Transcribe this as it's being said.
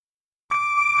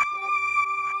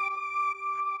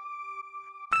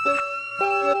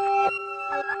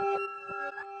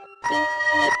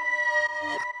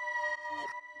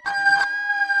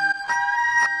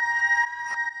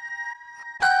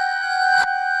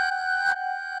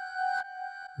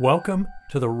Welcome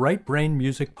to the Right Brain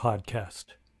Music Podcast,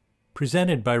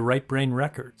 presented by Right Brain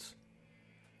Records.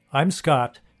 I'm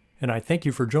Scott, and I thank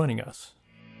you for joining us.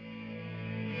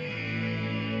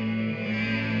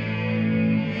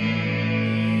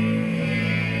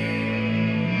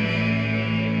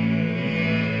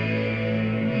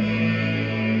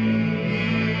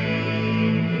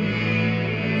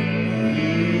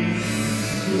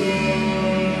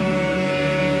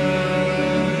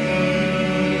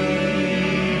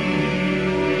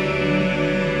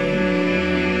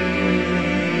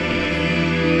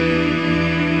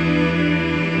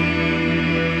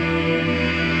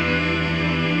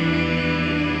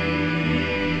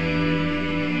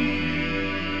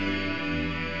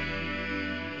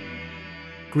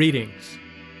 Greetings.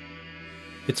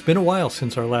 It's been a while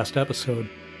since our last episode,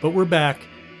 but we're back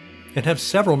and have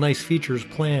several nice features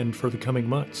planned for the coming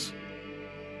months.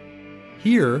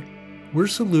 Here, we're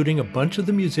saluting a bunch of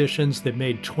the musicians that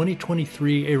made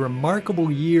 2023 a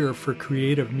remarkable year for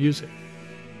creative music.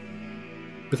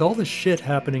 With all the shit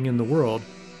happening in the world,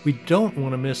 we don't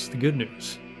want to miss the good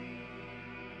news.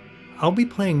 I'll be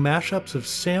playing mashups of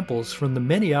samples from the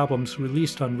many albums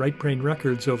released on Right Brain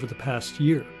Records over the past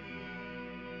year.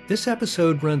 This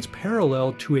episode runs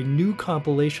parallel to a new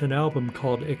compilation album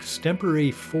called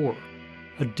Extempore 4,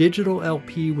 a digital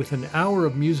LP with an hour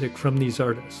of music from these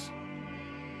artists.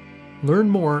 Learn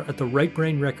more at the Right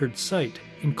Brain Records site,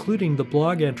 including the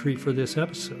blog entry for this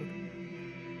episode.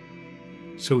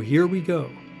 So here we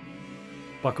go.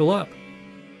 Buckle up.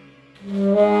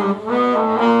 No,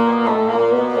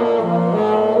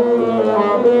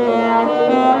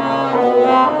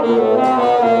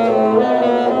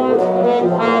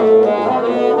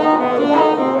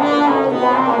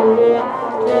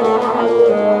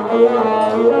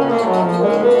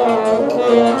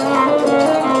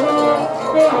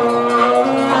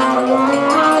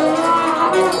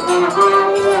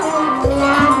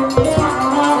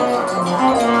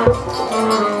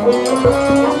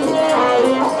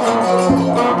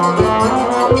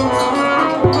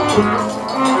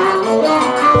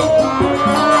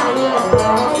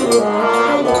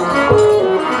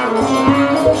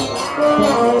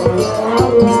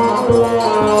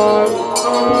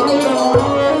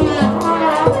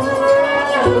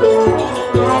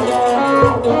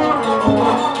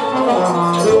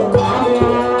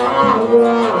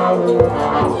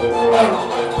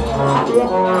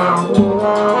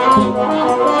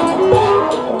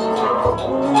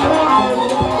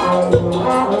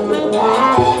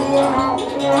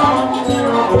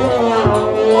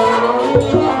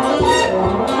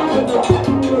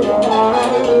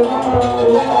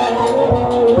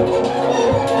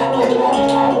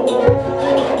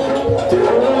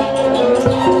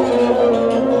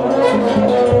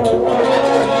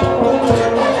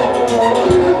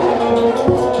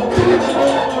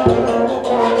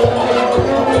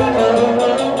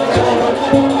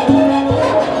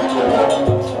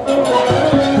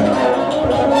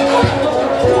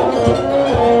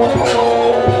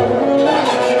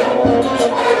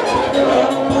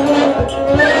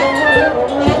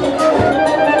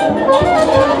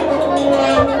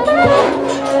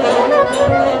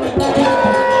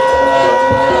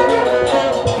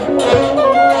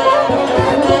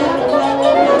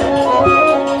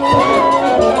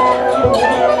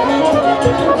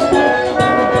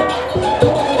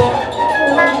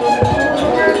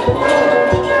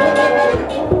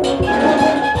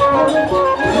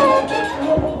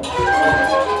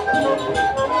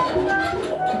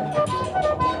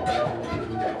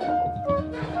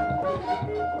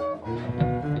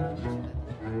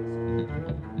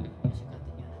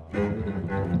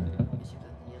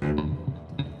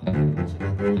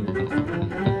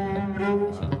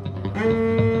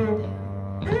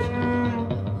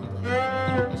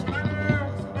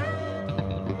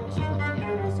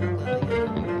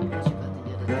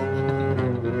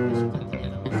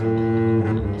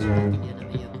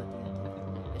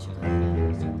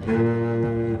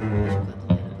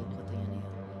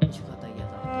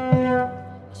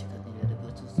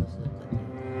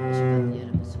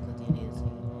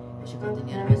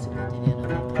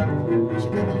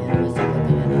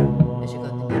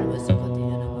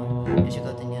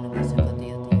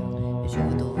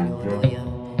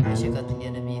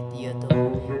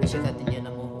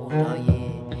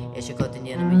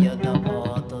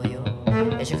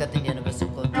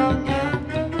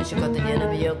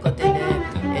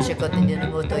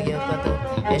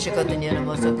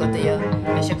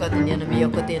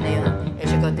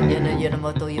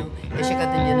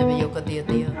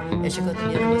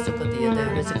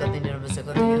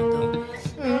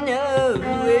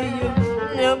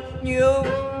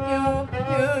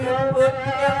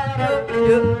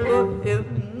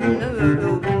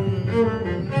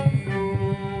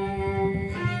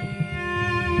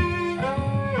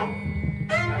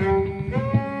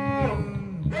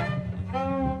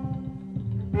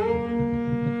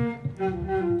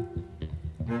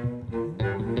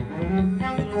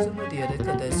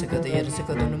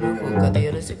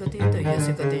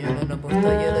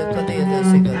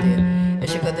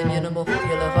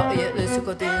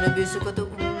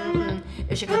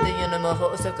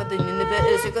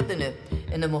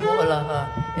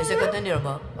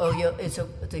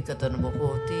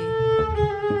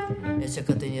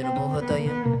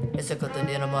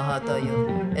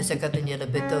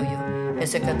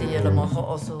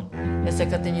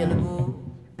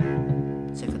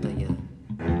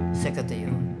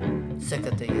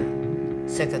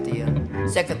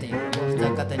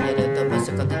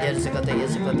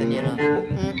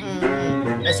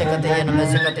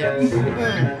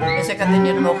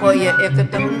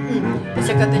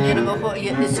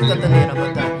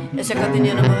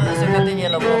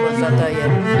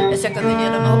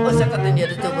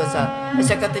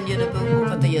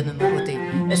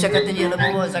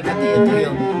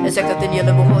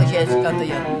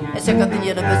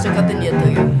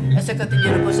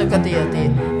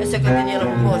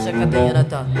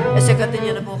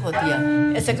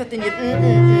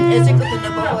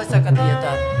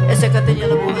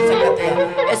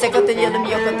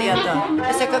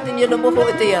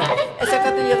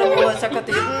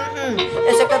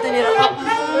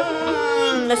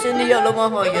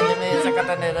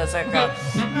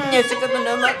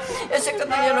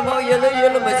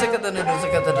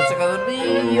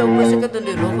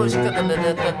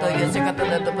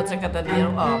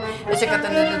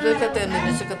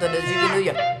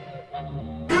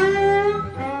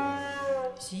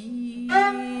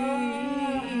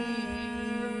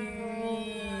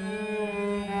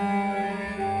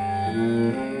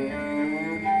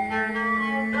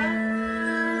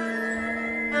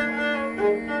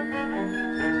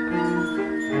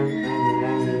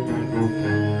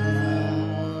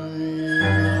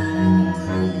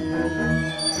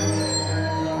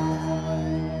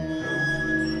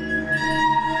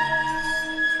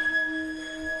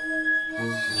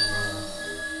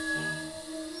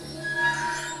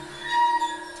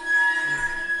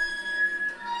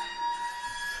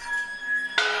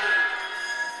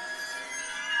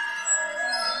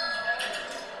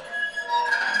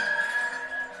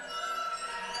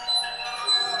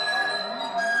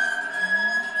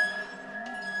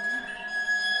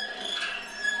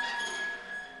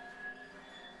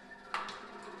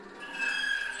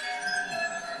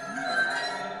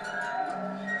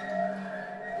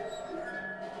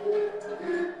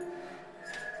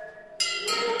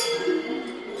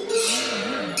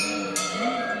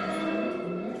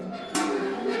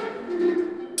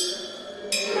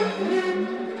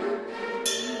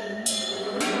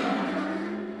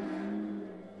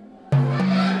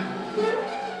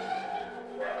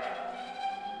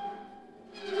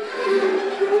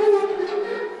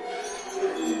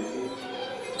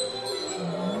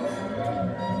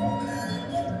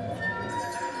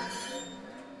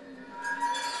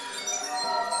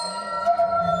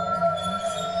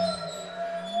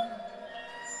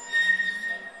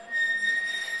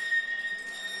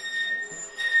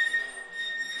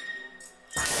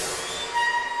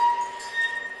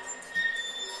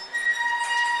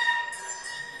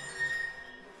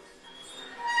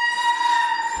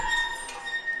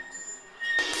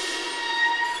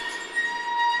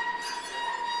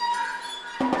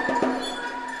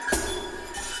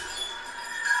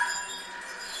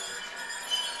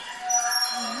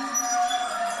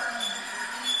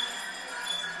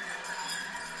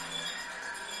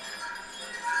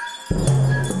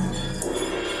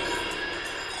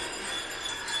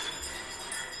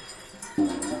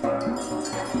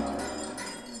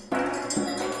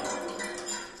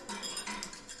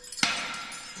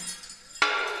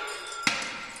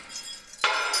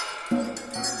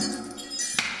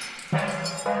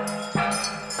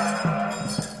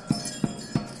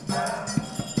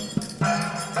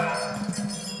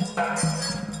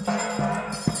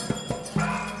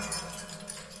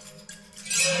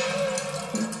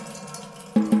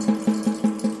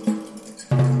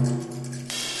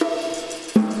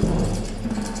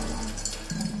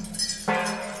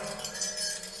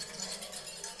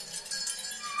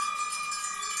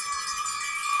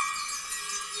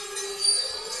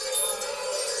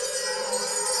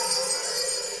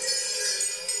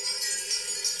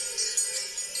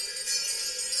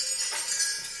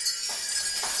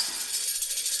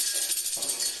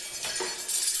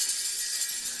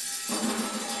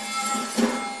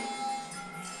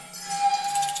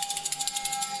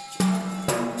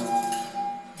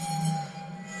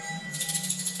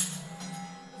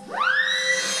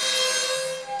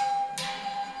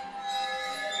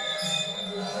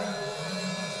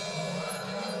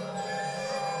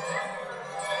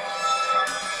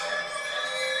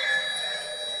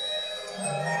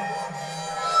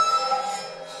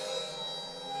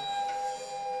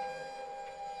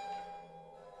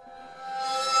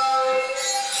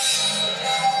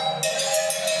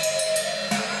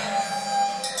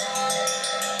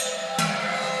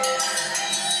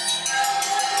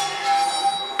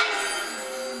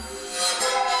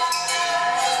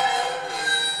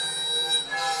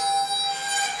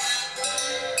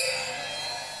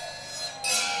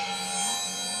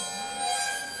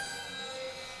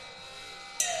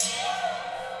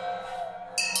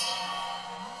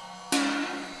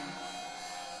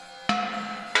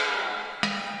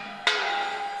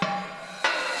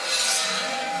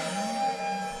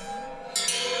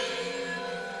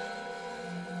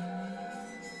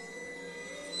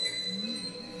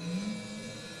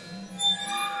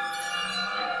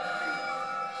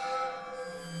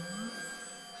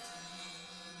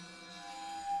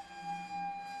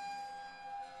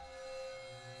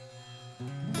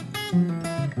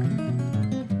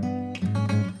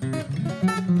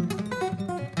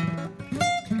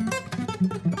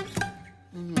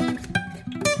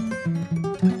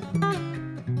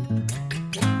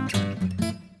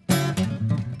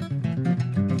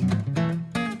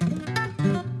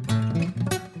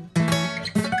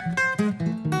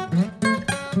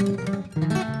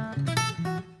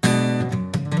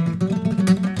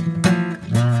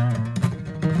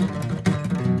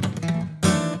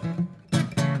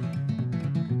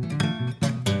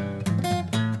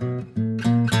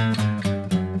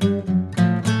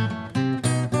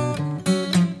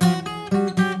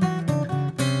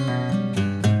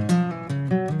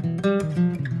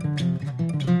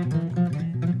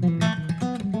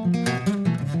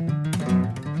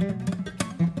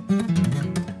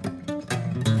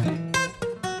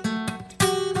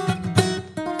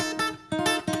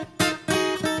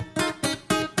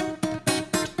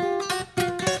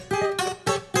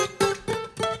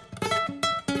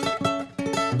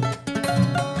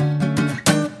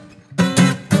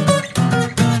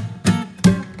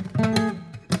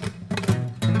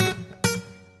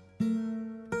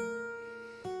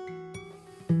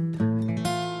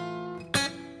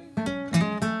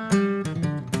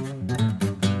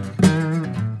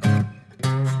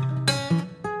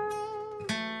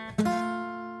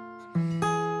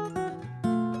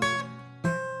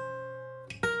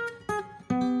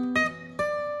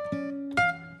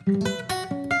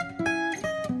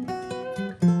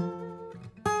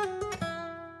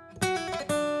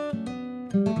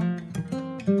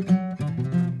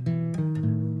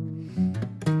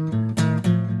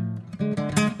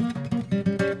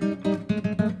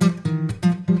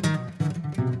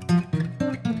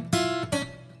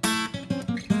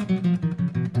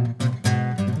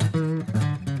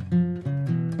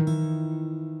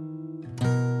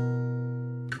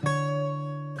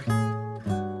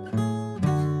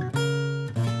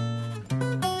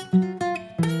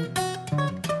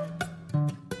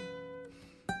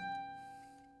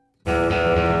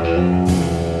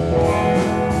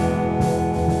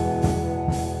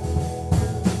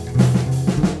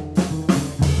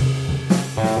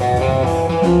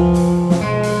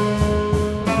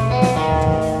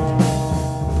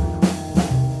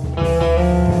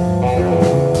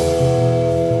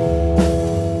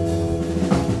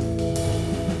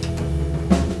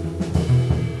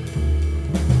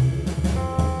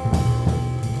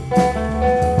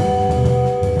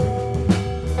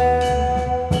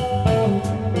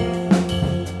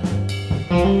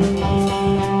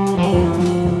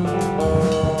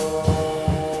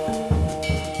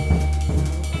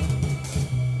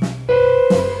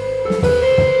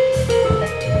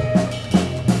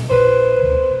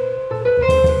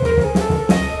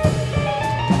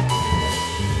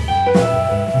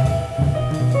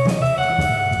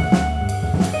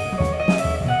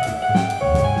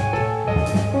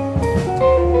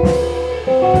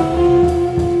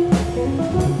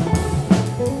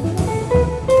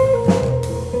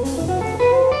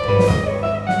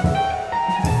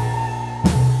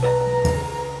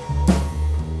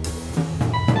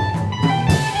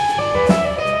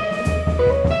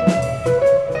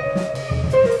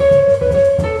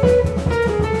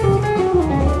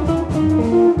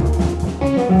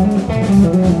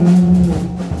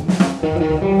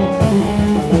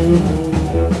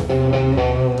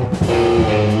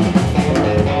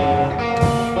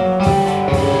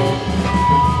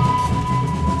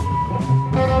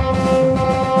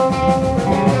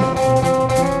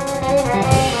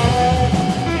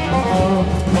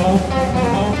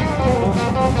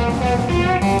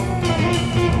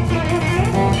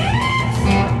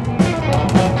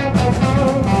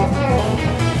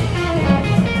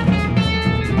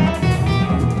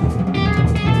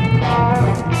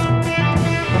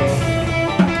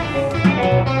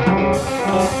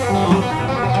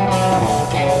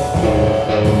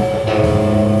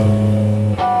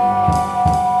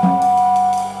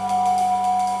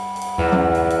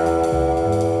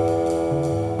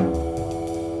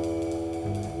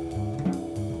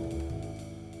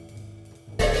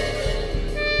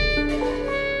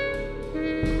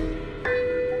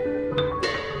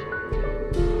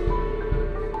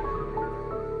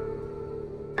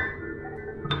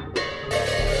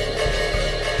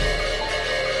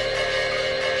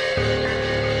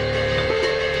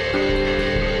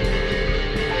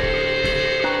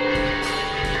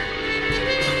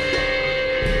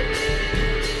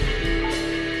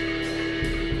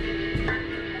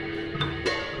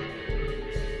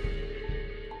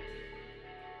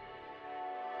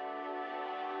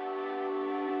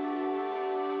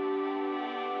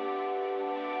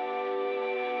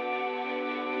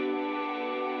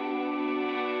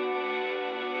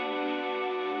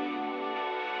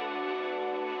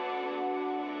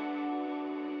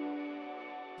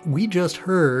 We just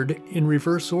heard, in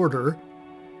reverse order,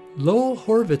 Lowell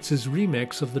Horvitz's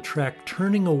remix of the track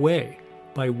Turning Away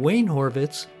by Wayne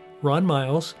Horvitz, Ron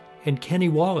Miles, and Kenny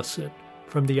Wollesen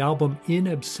from the album In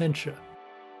Absentia.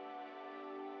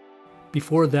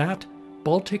 Before that,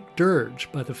 Baltic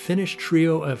Dirge by the Finnish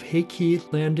trio of Heikki,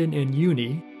 Landon, and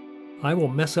Juni, I will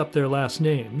mess up their last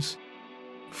names,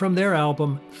 from their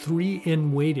album Three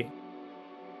in Waiting.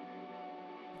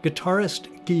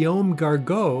 Guitarist Guillaume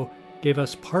Gargaud gave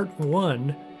us part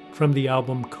 1 from the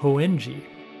album Koenji.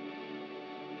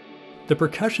 The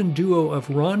percussion duo of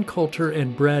Ron Coulter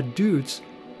and Brad Dutz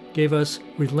gave us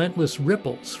Relentless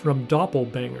Ripples from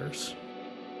Doppelbangers.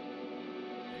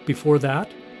 Before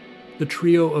that, the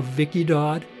trio of Vicky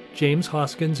Dodd, James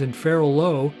Hoskins, and Farrell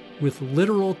Lowe with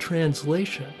Literal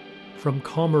Translation from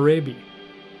Kohlrabi.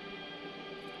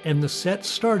 And the set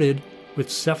started with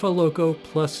Cephaloco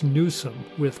plus Newsom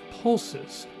with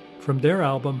Pulses from their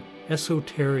album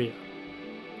Esoteria.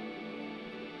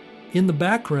 In the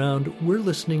background, we're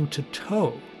listening to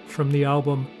Toe from the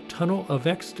album Tunnel of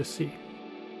Ecstasy.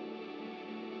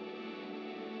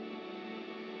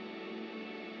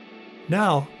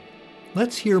 Now,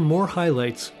 let's hear more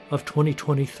highlights of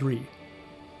 2023.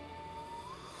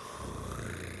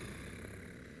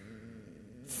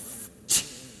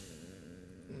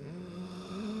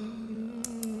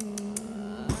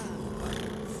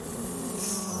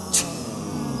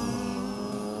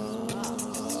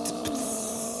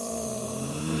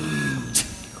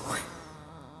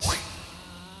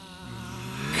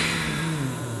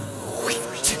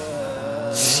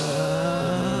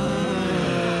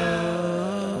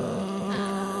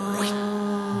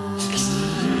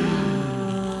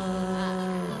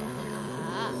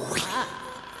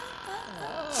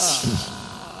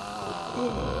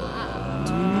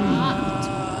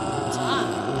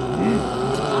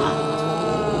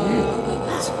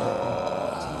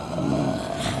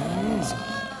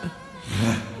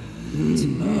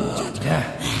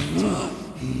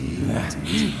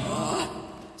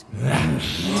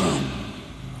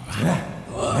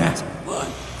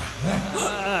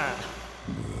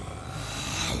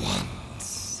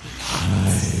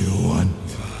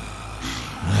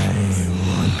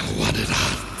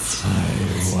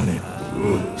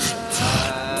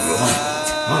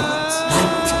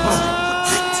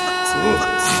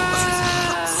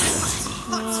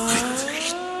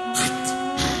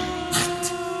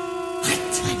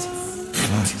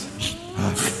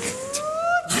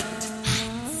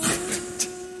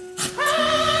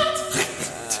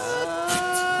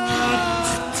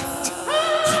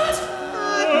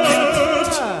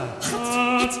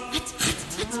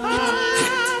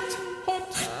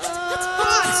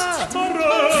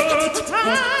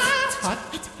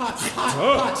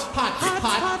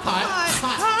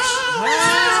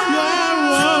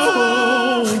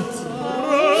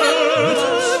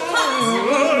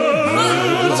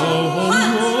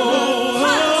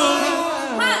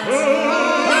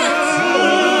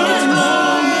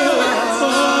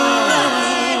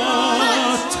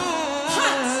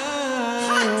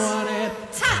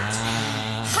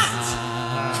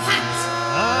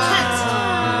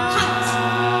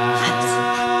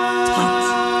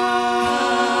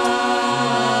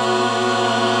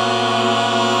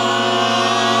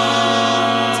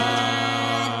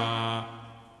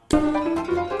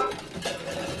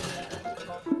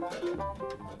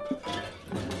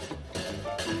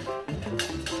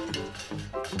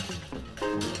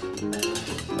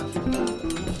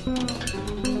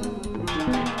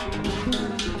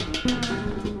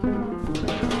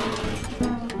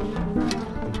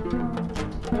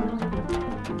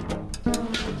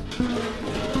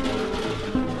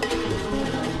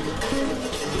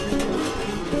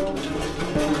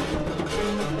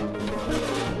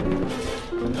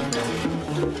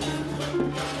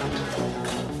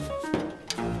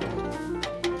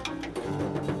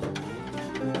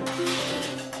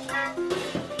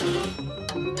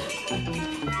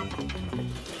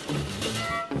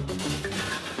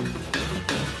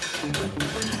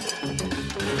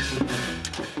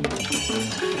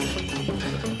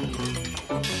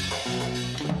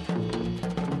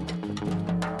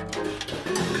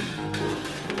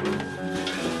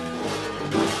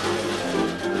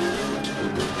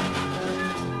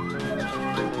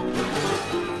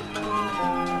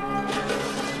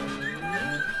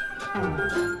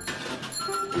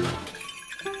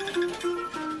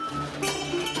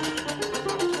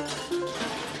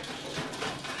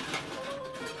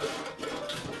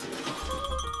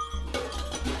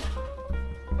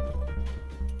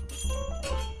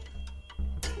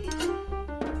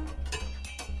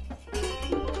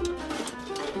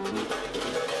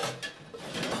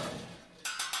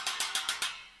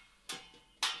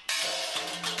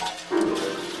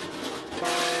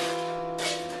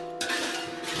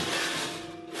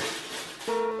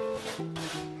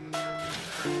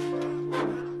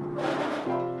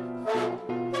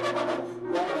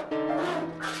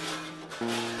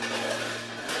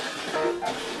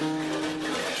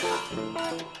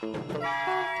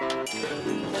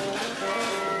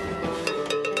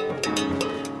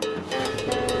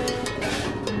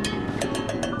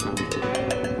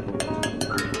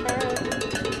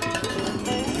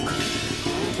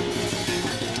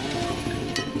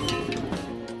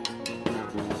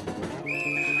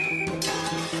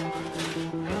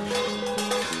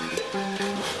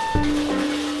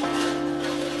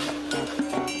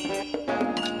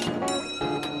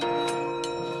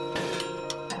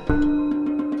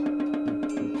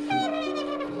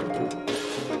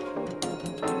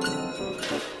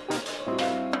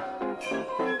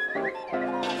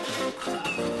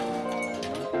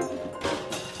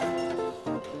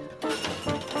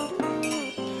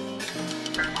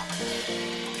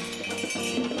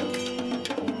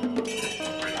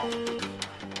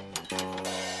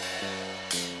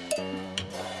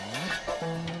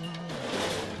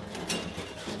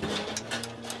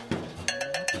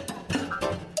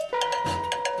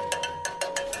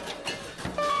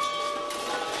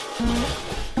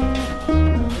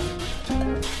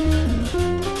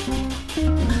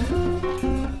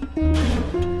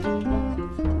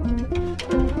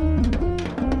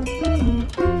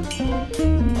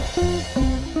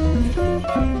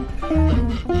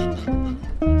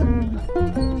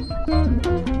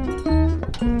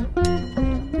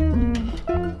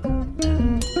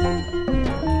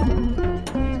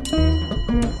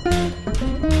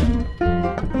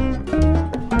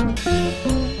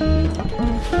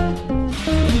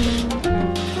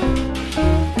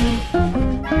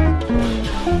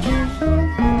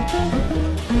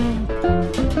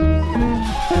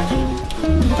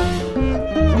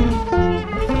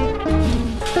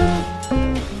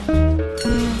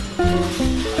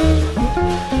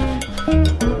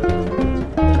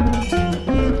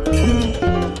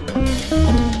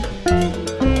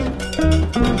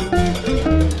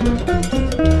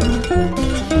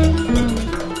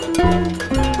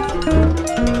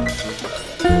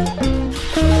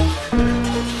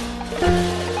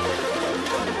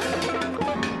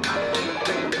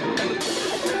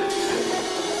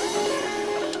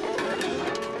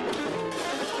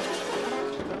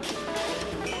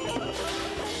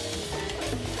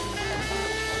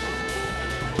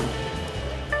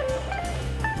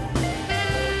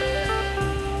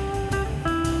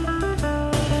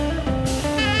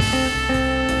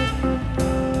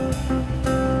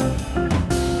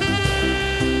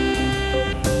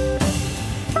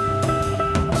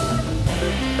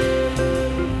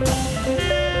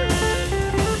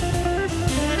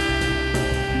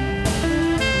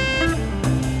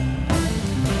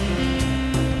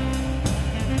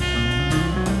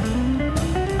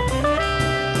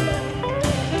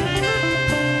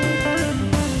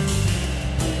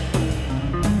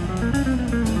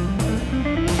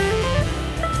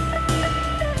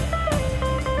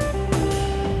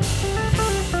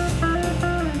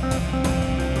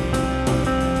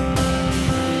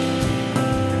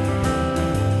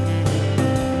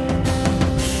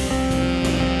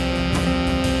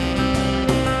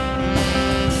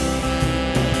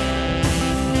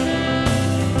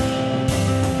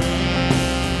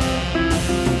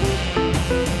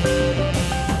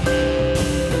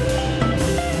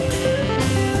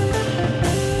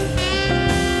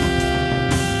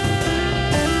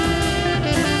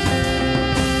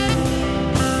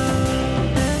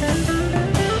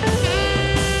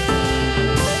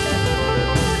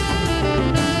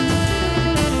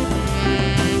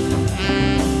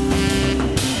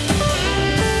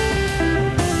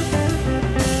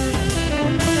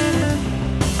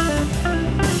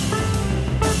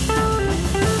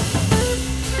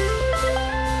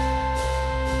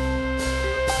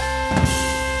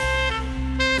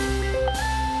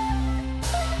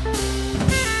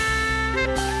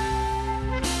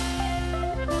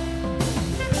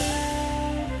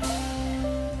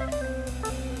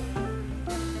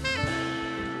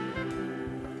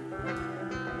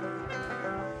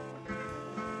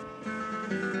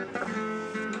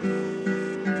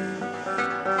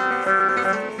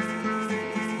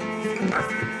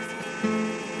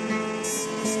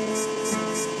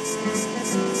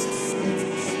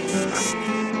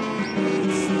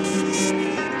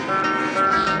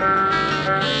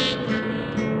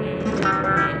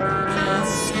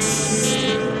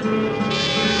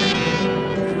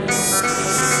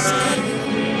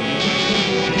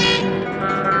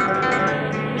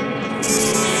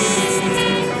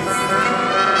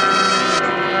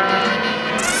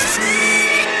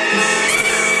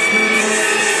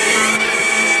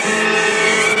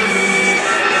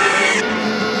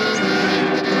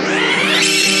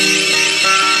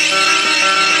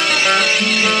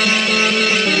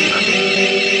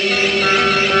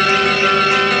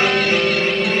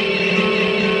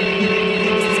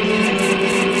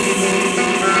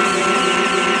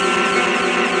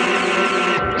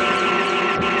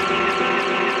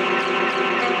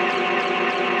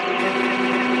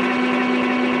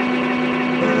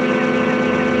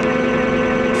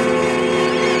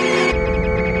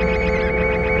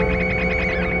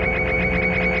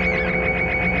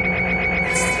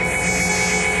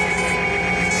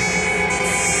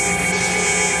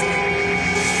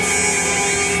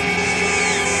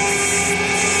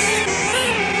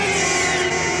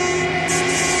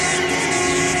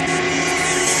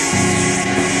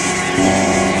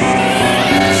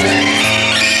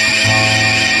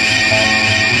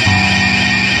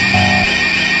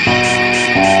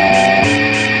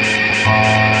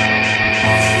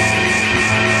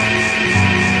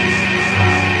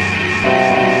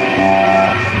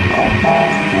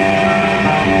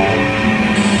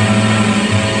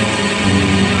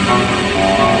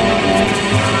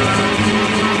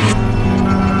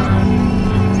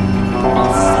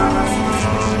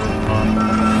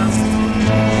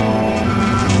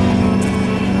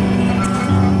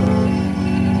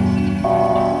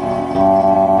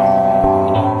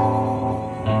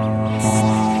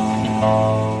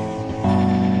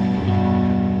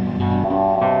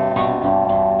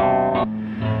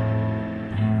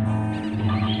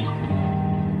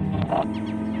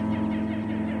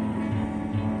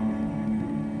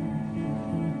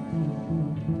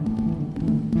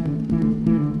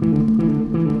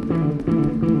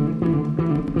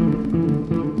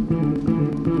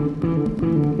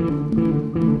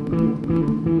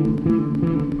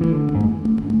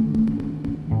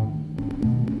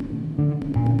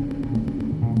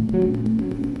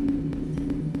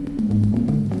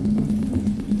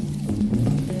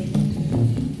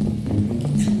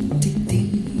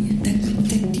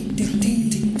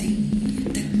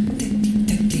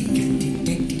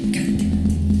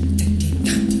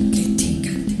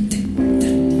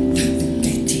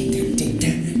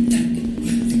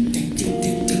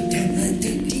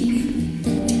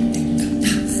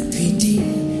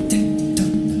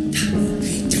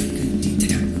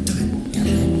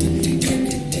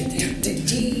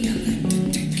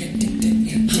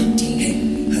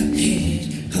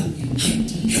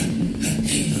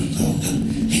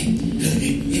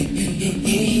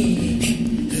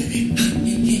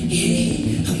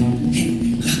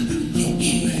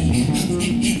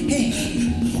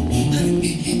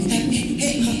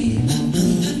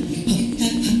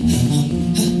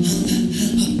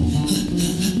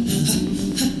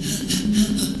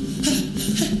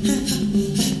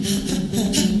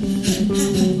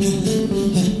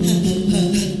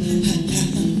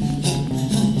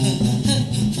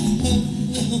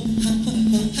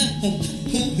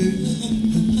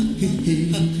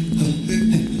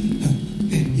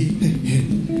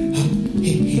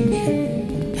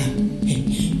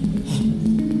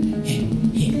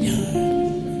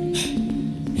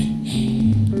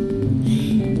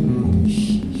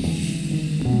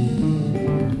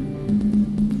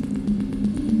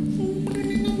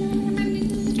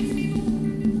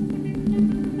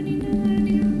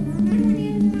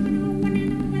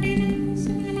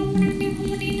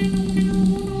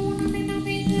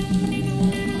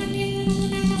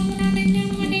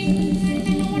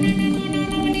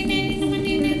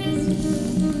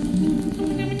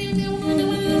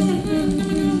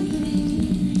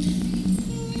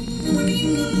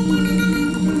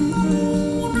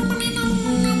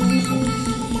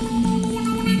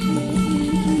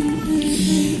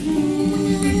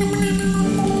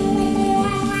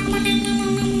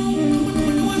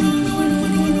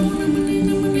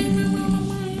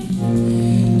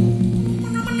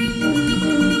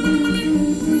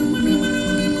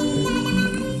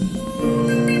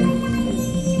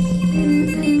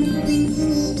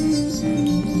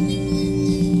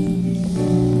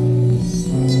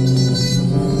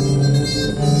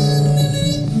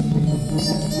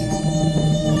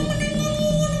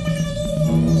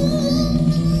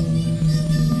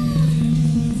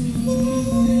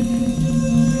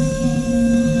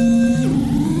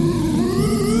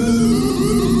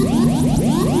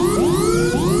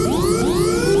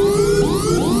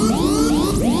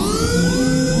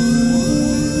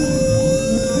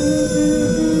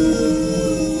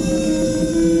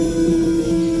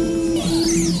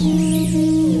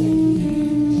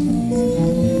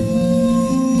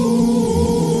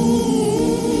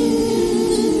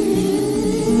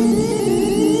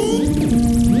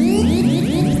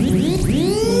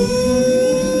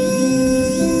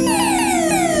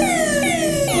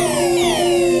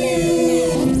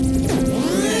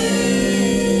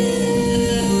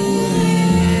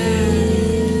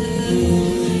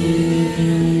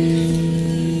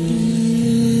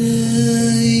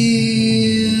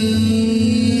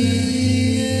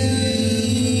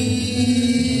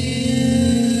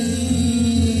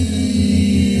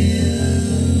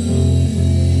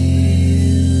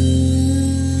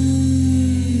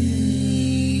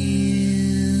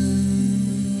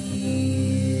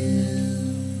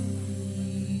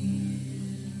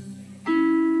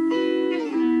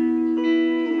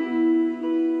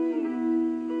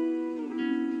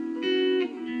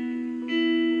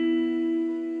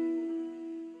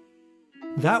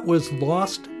 That was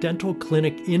Lost Dental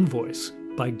Clinic Invoice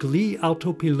by Gli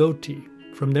Altopiloti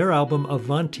from their album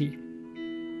Avanti.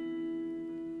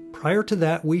 Prior to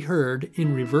that, we heard,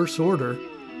 in reverse order,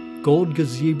 Gold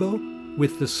Gazebo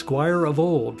with The Squire of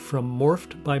Old from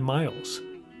Morphed by Miles,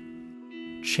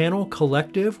 Channel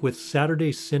Collective with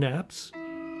Saturday Synapse,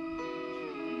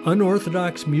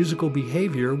 Unorthodox Musical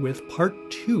Behavior with Part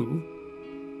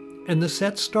 2, and the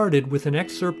set started with an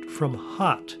excerpt from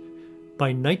Hot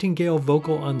by Nightingale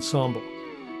Vocal Ensemble.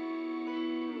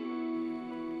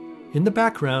 In the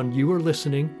background, you are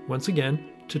listening, once again,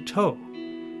 to Toe.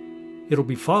 It'll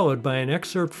be followed by an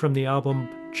excerpt from the album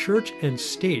Church and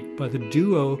State by the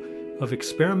duo of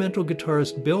experimental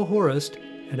guitarist Bill Horst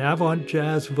and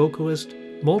avant-jazz vocalist,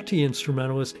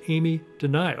 multi-instrumentalist Amy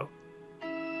Denio.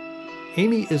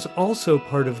 Amy is also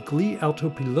part of Gli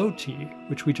Altopiloti,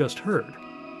 which we just heard.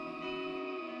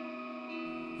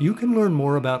 You can learn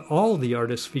more about all the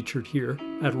artists featured here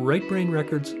at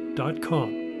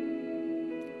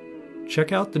rightbrainrecords.com.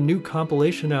 Check out the new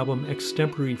compilation album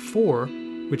Extempore 4,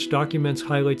 which documents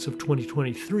highlights of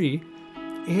 2023,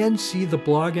 and see the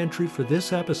blog entry for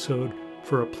this episode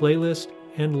for a playlist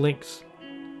and links.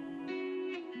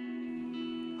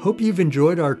 Hope you've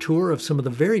enjoyed our tour of some of the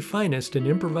very finest in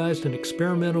improvised and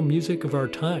experimental music of our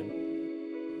time.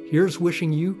 Here's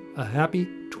wishing you a happy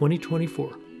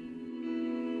 2024.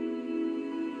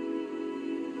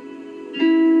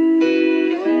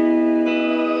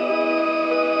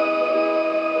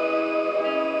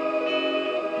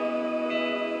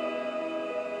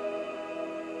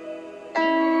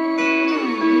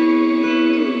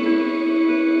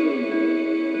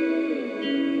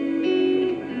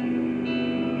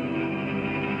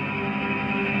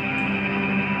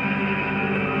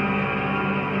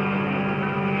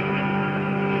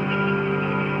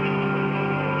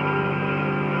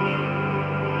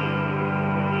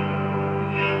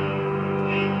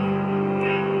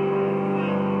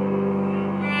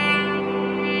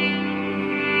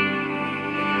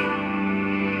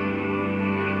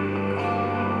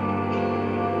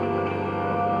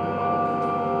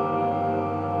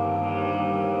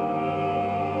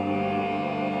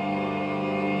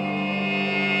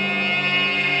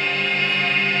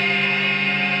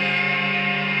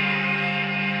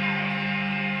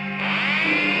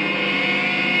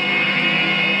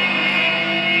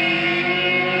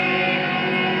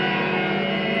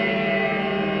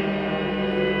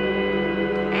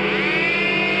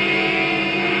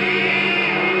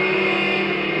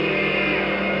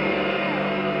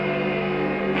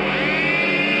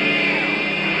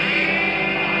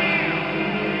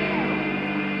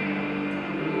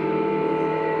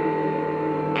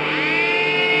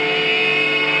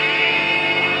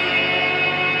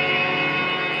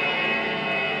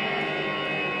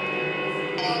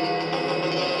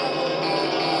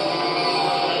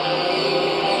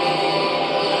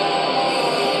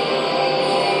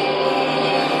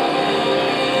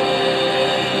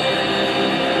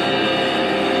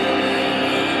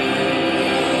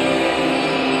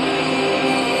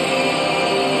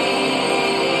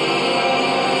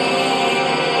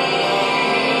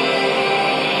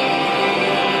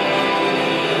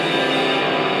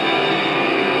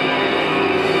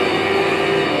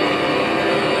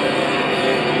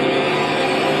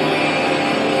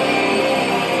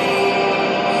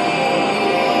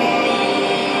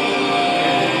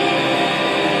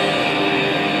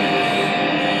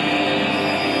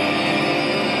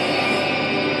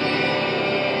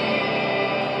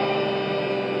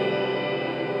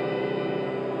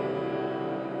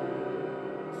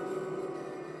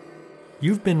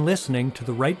 You've been listening to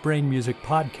the Right Brain Music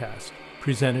Podcast,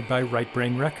 presented by Right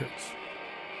Brain Records.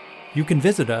 You can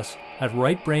visit us at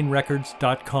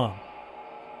rightbrainrecords.com.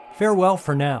 Farewell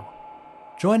for now.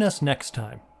 Join us next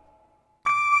time.